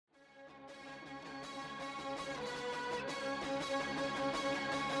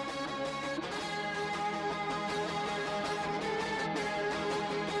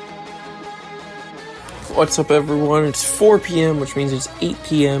What's up, everyone? It's 4 p.m., which means it's 8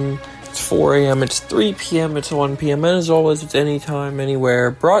 p.m., it's 4 a.m., it's 3 p.m., it's 1 p.m., and as always, it's anytime, anywhere,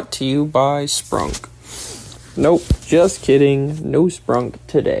 brought to you by Sprunk. Nope, just kidding, no Sprunk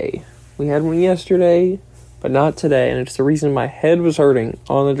today. We had one yesterday, but not today, and it's the reason my head was hurting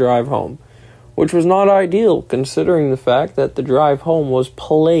on the drive home, which was not ideal, considering the fact that the drive home was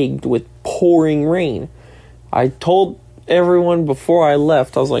plagued with pouring rain. I told everyone before I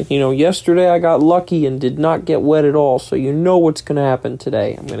left, I was like, yesterday I got lucky and did not get wet at all, so you know what's going to happen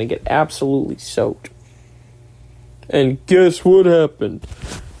today. I'm going to get absolutely soaked. And guess what happened?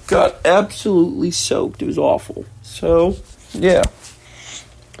 Got absolutely soaked. It was awful. So, yeah.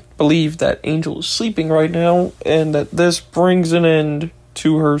 Believe that Angel is sleeping right now, and that this brings an end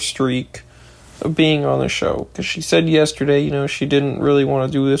to her streak of being on the show. Because she said yesterday, she didn't really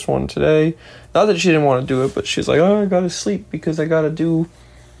want to do this one today. Not that she didn't want to do it, but she's like, I gotta sleep because I gotta do,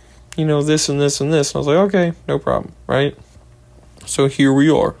 this and this and this. And I was like, okay, no problem, right? So here we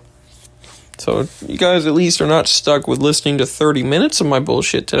are. So you guys at least are not stuck with listening to 30 minutes of my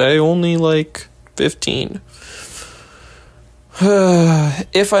bullshit today, only like 15.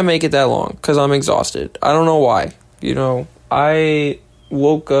 If I make it that long, because I'm exhausted. I don't know why. I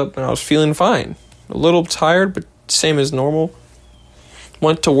woke up and I was feeling fine. A little tired, but same as normal.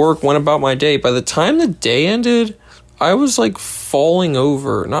 Went to work, went about my day. By the time the day ended, I was like falling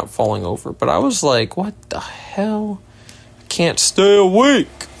over. Not falling over, but I was like, what the hell? I can't stay awake.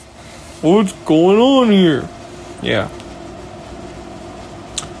 What's going on here? Yeah.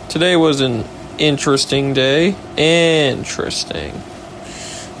 Today was an interesting day. Interesting.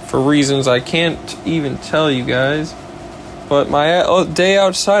 For reasons I can't even tell you guys. But my day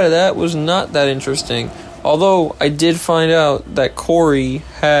outside of that was not that interesting. Although, I did find out that Corey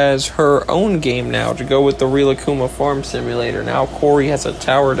has her own game now to go with the Rilakkuma Farm Simulator. Now Corey has a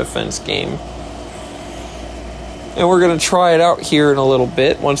tower defense game. And we're going to try it out here in a little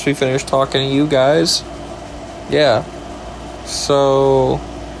bit once we finish talking to you guys. Yeah. So,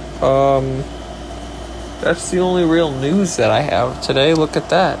 that's the only real news that I have today. Look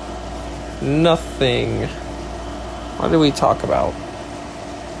at that. Nothing. What did we talk about?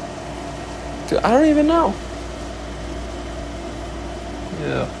 I don't even know.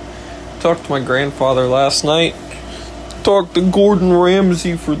 Yeah. Talked to my grandfather last night. Talked to Gordon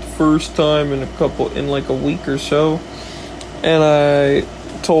Ramsay for the first time in like a week or so. And I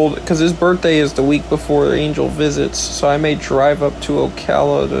told, because his birthday is the week before Angel visits, so I may drive up to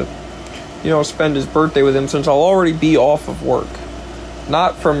Ocala to, spend his birthday with him since I'll already be off of work.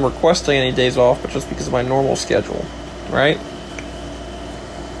 Not from requesting any days off, but just because of my normal schedule, right?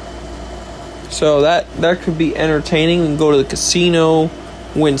 So that could be entertaining. We can go to the casino,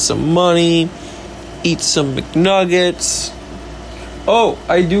 win some money, eat some McNuggets. Oh,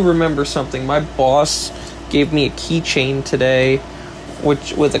 I do remember something. My boss gave me a keychain today,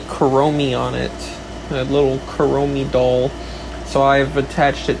 which with a Kuromi on it, a little Kuromi doll. So I've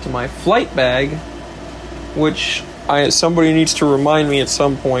attached it to my flight bag, which somebody needs to remind me at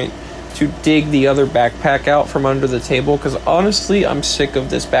some point to dig the other backpack out from under the table, because honestly, I'm sick of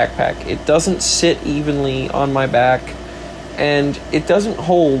this backpack. It doesn't sit evenly on my back, and it doesn't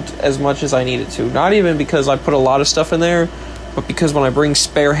hold as much as I need it to. Not even because I put a lot of stuff in there, but because when I bring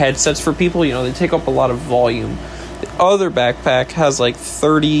spare headsets for people, they take up a lot of volume. The other backpack has like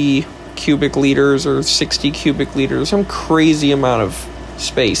 30 cubic liters or 60 cubic liters, some crazy amount of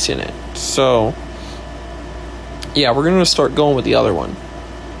space in it. So, yeah, we're going to start going with the other one.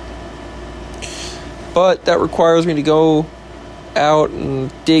 But that requires me to go out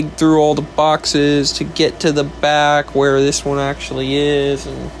and dig through all the boxes to get to the back where this one actually is.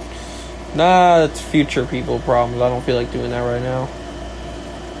 And that's future people problems. I don't feel like doing that right now.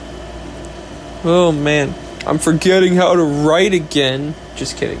 Oh, man. I'm forgetting how to write again.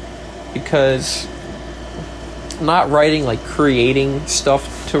 Just kidding. Because I'm not writing like creating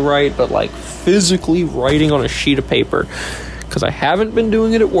stuff to write, but like physically writing on a sheet of paper. Because I haven't been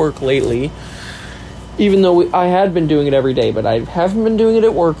doing it at work lately. Even though I had been doing it every day, but I haven't been doing it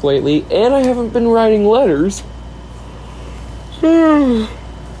at work lately, and I haven't been writing letters. Because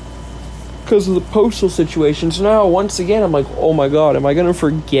of the postal situation. So now, once again, I'm like, oh my god, am I going to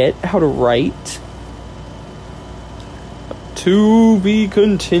forget how to write? To be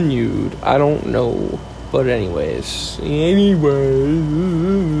continued. I don't know. But anyways.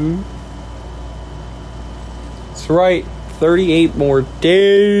 That's right. 38 more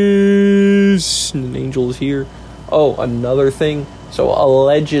days. And Angel is here. Oh, another thing. So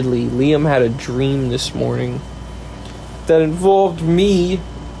allegedly, Liam had a dream this morning that involved me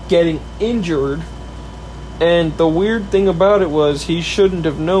getting injured And the weird thing about it was he shouldn't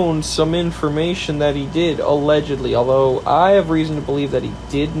have known some information that he did, allegedly. Although I have reason to believe that he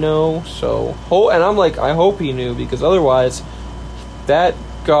did know. So, and I'm like, I hope he knew, because otherwise, that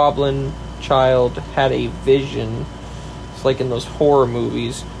goblin child had a vision. It's like in those horror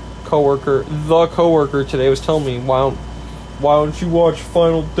movies. The coworker today was telling me, why don't you watch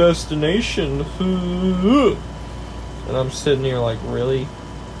Final Destination? And I'm sitting here like, really?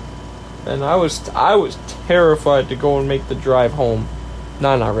 And I was terrified to go and make the drive home.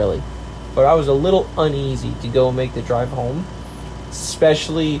 No, not really. But I was a little uneasy to go and make the drive home.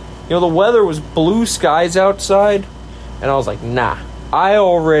 Especially, the weather was blue skies outside. And I was like, nah, I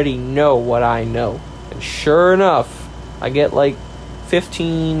already know what I know. And sure enough, I get like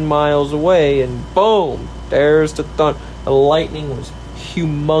 15 miles away and boom, there's the thunder. The lightning was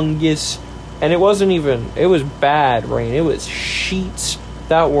humongous. And it was bad rain. It was sheets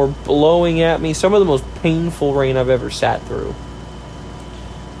that were blowing at me. Some of the most painful rain I've ever sat through.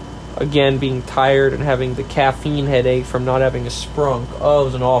 Again, being tired and having the caffeine headache from not having a sprunk. Oh, it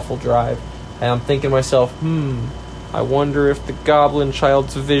was an awful drive. And I'm thinking to myself, I wonder if the goblin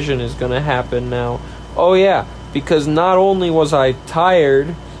child's vision is going to happen now. Oh yeah, because not only was I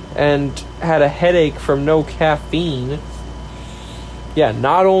tired and had a headache from no caffeine. Yeah,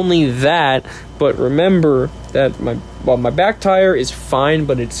 not only that, but remember that my back tire is fine,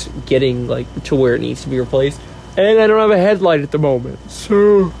 but it's getting like to where it needs to be replaced, and I don't have a headlight at the moment,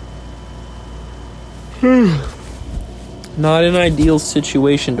 so not an ideal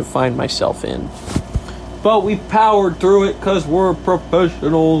situation to find myself in. But we powered through it because we're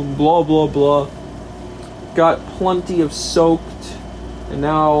professionals. Blah blah blah. Got plenty of soaked, and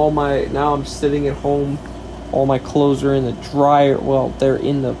now I'm sitting at home. All my clothes are in the dryer. Well, they're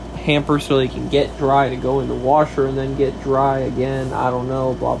in the hamper so they can get dry to go in the washer and then get dry again. I don't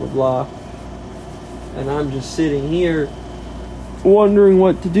know, blah, blah, blah. And I'm just sitting here wondering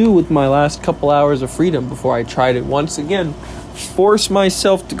what to do with my last couple hours of freedom before I try to once again force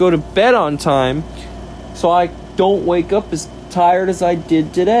myself to go to bed on time so I don't wake up as tired as I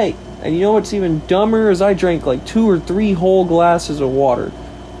did today. And you know what's even dumber is I drank like 2 or 3 whole glasses of water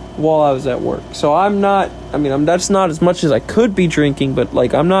while I was at work. So that's not as much as I could be drinking, but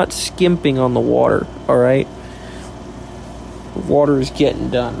like I'm not skimping on the water, alright? Water is getting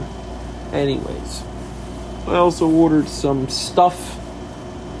done. Anyways, I also ordered some stuff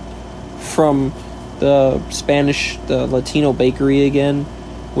from the Latino bakery again,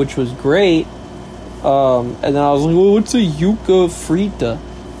 which was great. And then I was like, well, what's a yuca frita?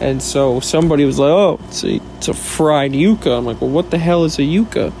 And so somebody was like, oh, it's a fried yuca. I'm like, well, what the hell is a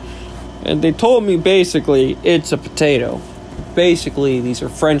yuca? And they told me basically it's a potato. Basically, these are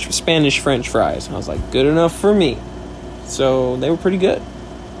Spanish French fries. And I was like, good enough for me. So they were pretty good.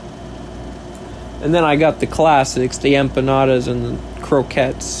 And then I got the classics, the empanadas and the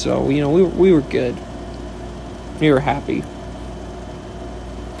croquettes. So, we were good. We were happy.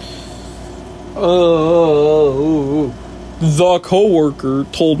 The coworker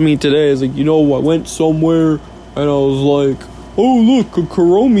told me today, I went somewhere and I was like, oh, look, a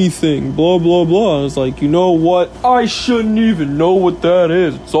Kuromi thing, blah, blah, blah. I was like, you know what? I shouldn't even know what that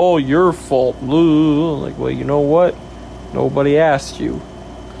is. It's all your fault. I'm like, well, you know what? Nobody asked you.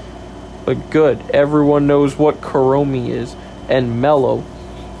 But good. Everyone knows what Kuromi is. And Mellow.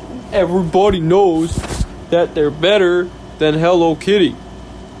 Everybody knows that they're better than Hello Kitty.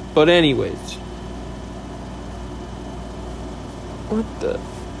 But anyways. What the?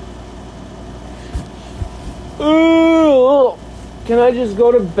 Can I just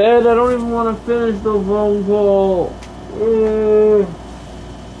go to bed? I don't even want to finish the phone call.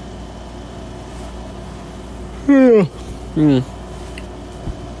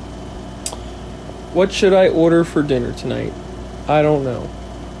 What should I order for dinner tonight? I don't know.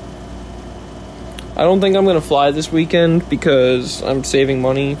 I don't think I'm going to fly this weekend because I'm saving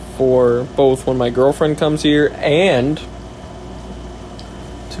money for both when my girlfriend comes here and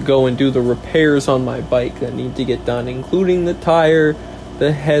to go and do the repairs on my bike that need to get done, including the tire,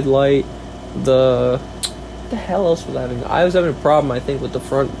 the headlight, what the hell else was I having? I was having a problem, I think, with the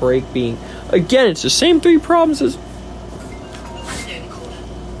front brake being, again, it's the same 3 problems as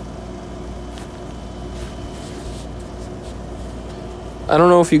I don't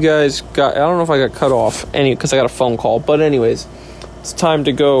know if I got cut off because I got a phone call, but anyways, it's time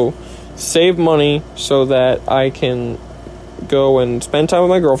to go save money so that I can go and spend time with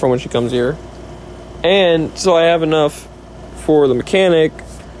my girlfriend when she comes here, and so I have enough for the mechanic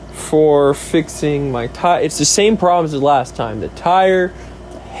for fixing my tire. It's the same problems as last time: the tire,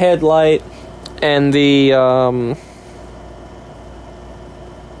 the headlight, and the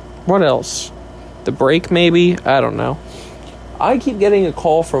what else? the break, maybe? I don't know. I keep getting a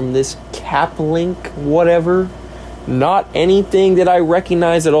call from this CapLink, whatever. Not anything that I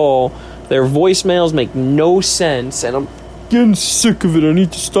recognize at all. Their voicemails make no sense, and I'm getting sick of it. I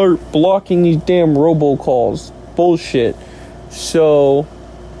need to start blocking these damn robocalls. Bullshit. So,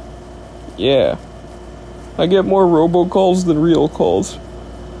 yeah. I get more robocalls than real calls.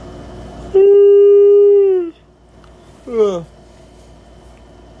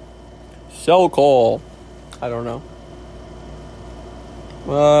 Cell call. I don't know.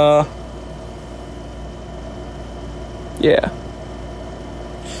 Yeah.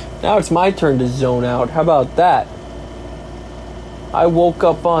 Now it's my turn to zone out. How about that? I woke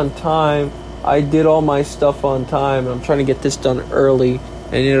up on time. I did all my stuff on time. And I'm trying to get this done early.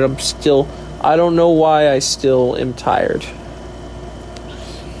 And yet I don't know why I still am tired.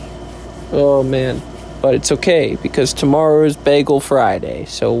 Oh, man. But it's okay, because tomorrow is Bagel Friday.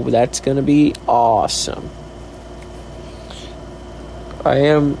 So that's going to be awesome. I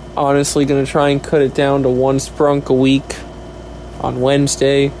am honestly going to try and cut it down to one sprunk a week on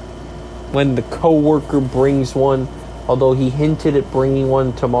Wednesday when the coworker brings one. Although he hinted at bringing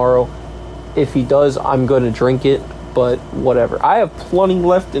one tomorrow. If he does, I'm going to drink it. But whatever. I have plenty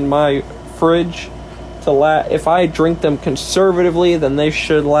left in my fridge to last. If I drink them conservatively, then they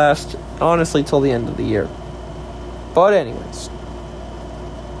should last, honestly, till the end of the year. But anyways.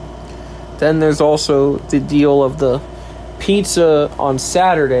 Then there's also the deal of the pizza on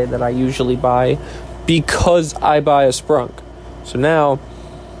Saturday that I usually buy because I buy a Sprunk. So now,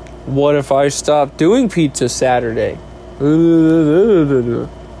 what if I stop doing pizza Saturday?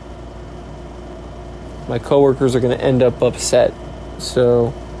 My coworkers are going to end up upset.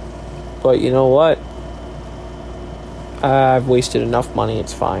 So, but you know what? I've wasted enough money.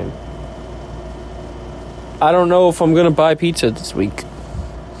 It's fine. I don't know if I'm going to buy pizza this week.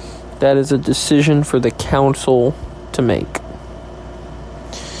 That is a decision for the council to make.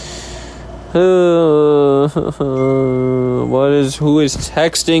 Who is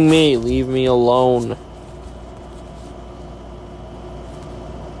texting me? Leave me alone.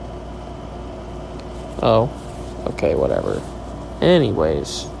 Oh, okay, whatever.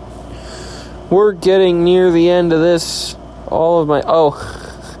 Anyways, we're getting near the end of this. So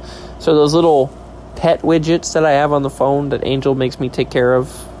those little pet widgets that I have on the phone that Angel makes me take care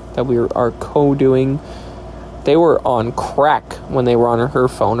of, that we are co-doing, they were on crack when they were on her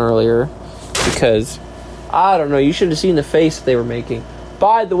phone earlier. Because, I don't know, you should have seen the face that they were making.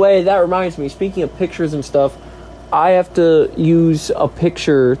 By the way, that reminds me, speaking of pictures and stuff, I have to use a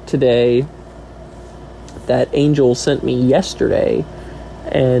picture today that Angel sent me yesterday.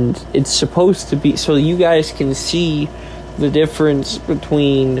 And it's supposed to be, so you guys can see the difference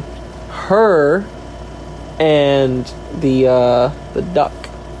between her and the duck.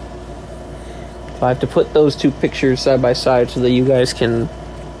 So I have to put those two pictures side by side so that you guys can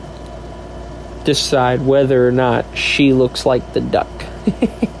decide whether or not she looks like the duck.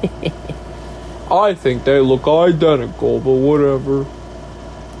 I think they look identical, but whatever.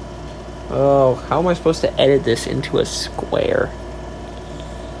 Oh, how am I supposed to edit this into a square?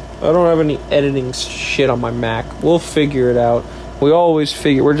 I don't have any editing shit on my Mac. We'll figure it out. We always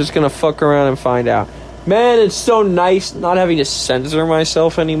figure. We're just gonna fuck around and find out. Man, it's so nice not having to censor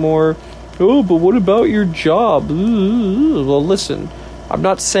myself anymore. Oh, but what about your job? Well, listen, I'm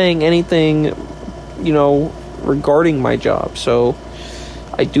not saying anything, regarding my job. So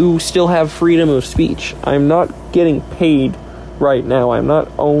I do still have freedom of speech. I'm not getting paid right now. I'm not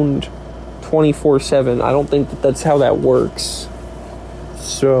owned 24/7. I don't think that's how that works.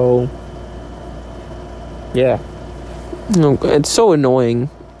 So, yeah. It's so annoying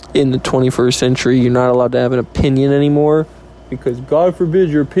in the 21st century. You're not allowed to have an opinion anymore. Because God forbid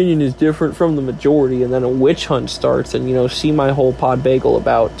your opinion is different from the majority, and then a witch hunt starts, and see my whole pod bagel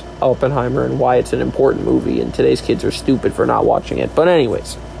about Oppenheimer and why it's an important movie, and today's kids are stupid for not watching it. But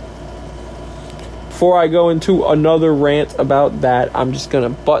anyways, before I go into another rant about that, I'm just gonna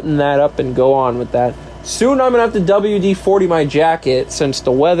button that up and go on with that. Soon I'm gonna have to WD-40 my jacket since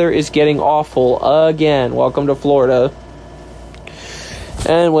the weather is getting awful again. Welcome to Florida.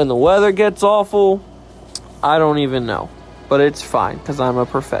 And when the weather gets awful, I don't even know. But it's fine, because I'm a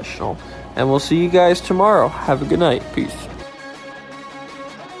professional. And we'll see you guys tomorrow. Have a good night. Peace.